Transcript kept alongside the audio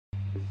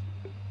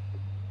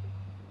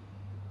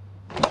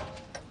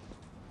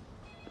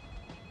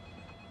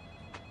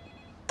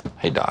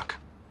Hey, Doc.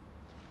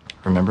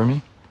 Remember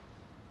me?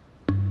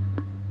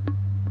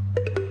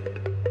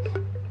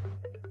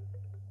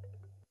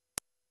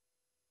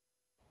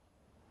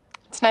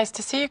 It's nice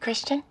to see you,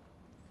 Christian.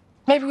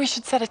 Maybe we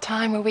should set a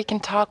time where we can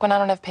talk when I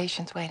don't have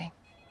patients waiting.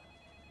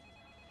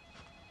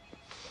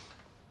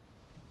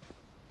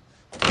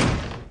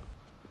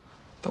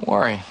 Don't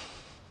worry.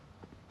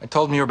 I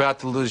told them you were about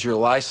to lose your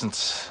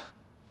license.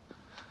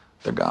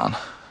 They're gone.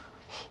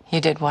 You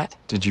did what?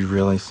 Did you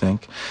really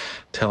think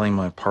telling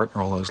my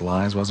partner all those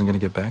lies wasn't going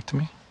to get back to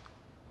me?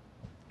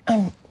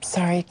 I'm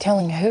sorry,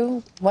 telling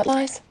who? What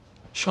lies?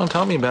 Sean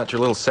told me about your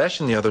little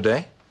session the other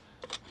day.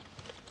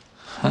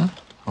 Huh?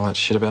 All that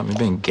shit about me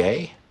being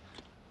gay?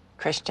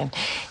 Christian,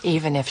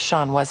 even if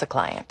Sean was a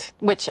client,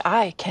 which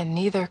I can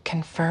neither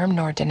confirm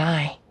nor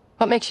deny,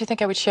 what makes you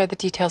think I would share the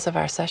details of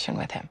our session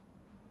with him?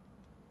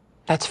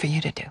 That's for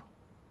you to do.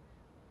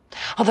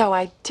 Although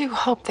I do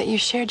hope that you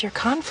shared your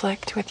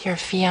conflict with your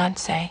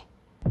fiancé.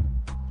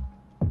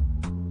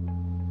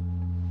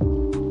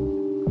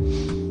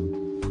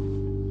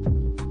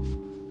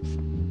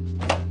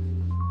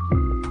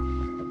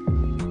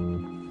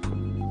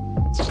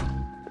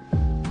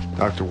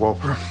 Dr.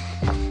 Wolper.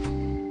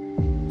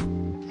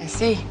 I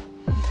see.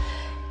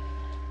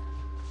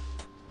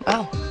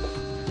 Well,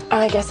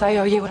 I guess I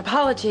owe you an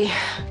apology.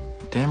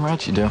 Damn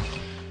right you do.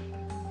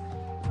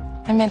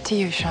 I meant to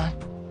you, Sean.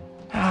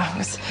 It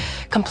was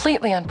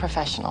completely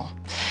unprofessional.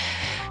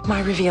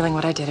 My revealing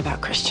what I did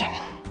about Christian.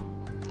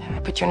 I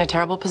put you in a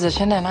terrible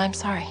position, and I'm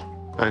sorry.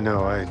 I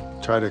know. I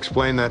tried to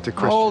explain that to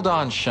Christian. Hold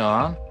on,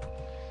 Sean.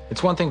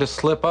 It's one thing to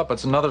slip up,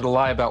 it's another to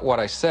lie about what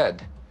I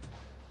said.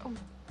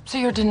 So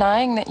you're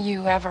denying that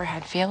you ever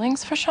had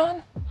feelings for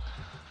Sean?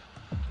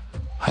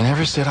 I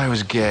never said I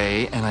was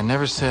gay, and I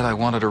never said I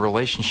wanted a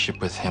relationship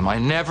with him. I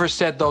never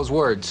said those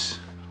words.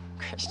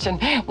 Christian,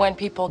 when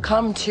people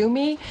come to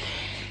me,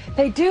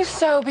 they do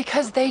so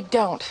because they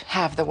don't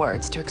have the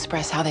words to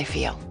express how they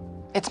feel.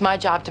 It's my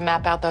job to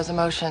map out those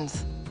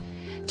emotions,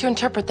 to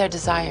interpret their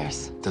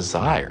desires.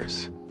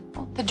 Desires?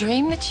 The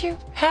dream that you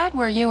had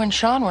where you and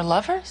Sean were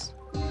lovers?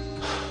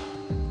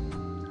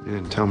 You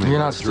didn't tell me. You're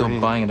not still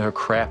buying into her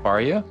crap, are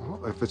you?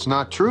 Well, if it's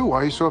not true, why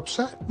are you so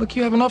upset? Look,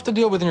 you have enough to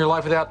deal with in your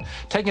life without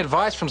taking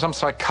advice from some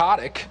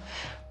psychotic.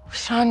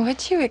 Sean,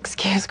 would you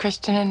excuse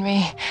Christian and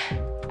me?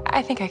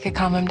 I think I could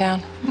calm him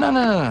down.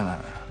 No.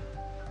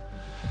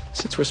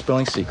 Since we're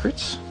spilling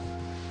secrets,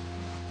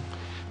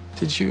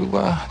 did you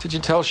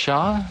tell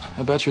Sean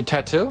about your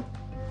tattoo?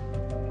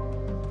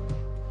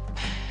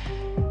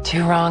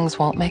 Two wrongs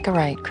won't make a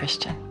right,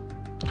 Christian.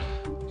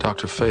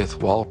 Dr. Faith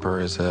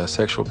Walper is a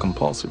sexual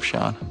compulsive,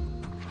 Sean.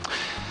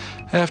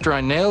 After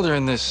I nailed her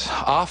in this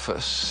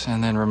office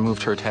and then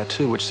removed her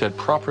tattoo, which said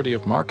property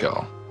of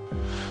Marco,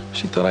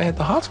 she thought I had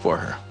the hots for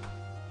her.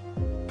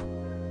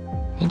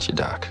 Didn't you,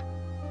 Doc?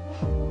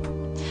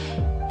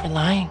 You're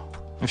lying.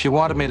 If you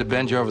wanted me to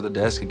bend you over the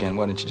desk again,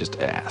 why didn't you just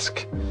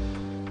ask?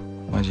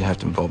 Why'd you have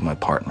to involve my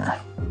partner?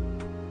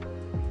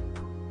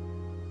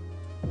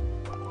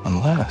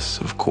 Unless,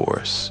 of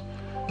course,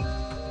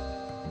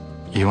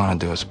 you want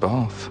to do us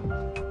both.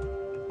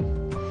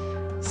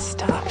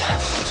 Stop.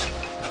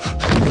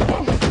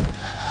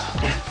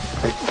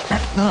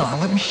 No,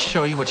 let me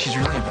show you what she's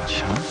really about,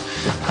 Sean.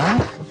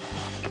 Huh?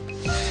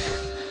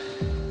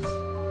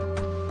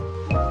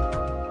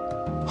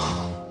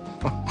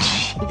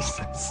 Oh,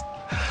 Jesus.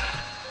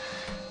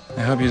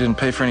 I hope you didn't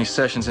pay for any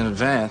sessions in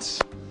advance.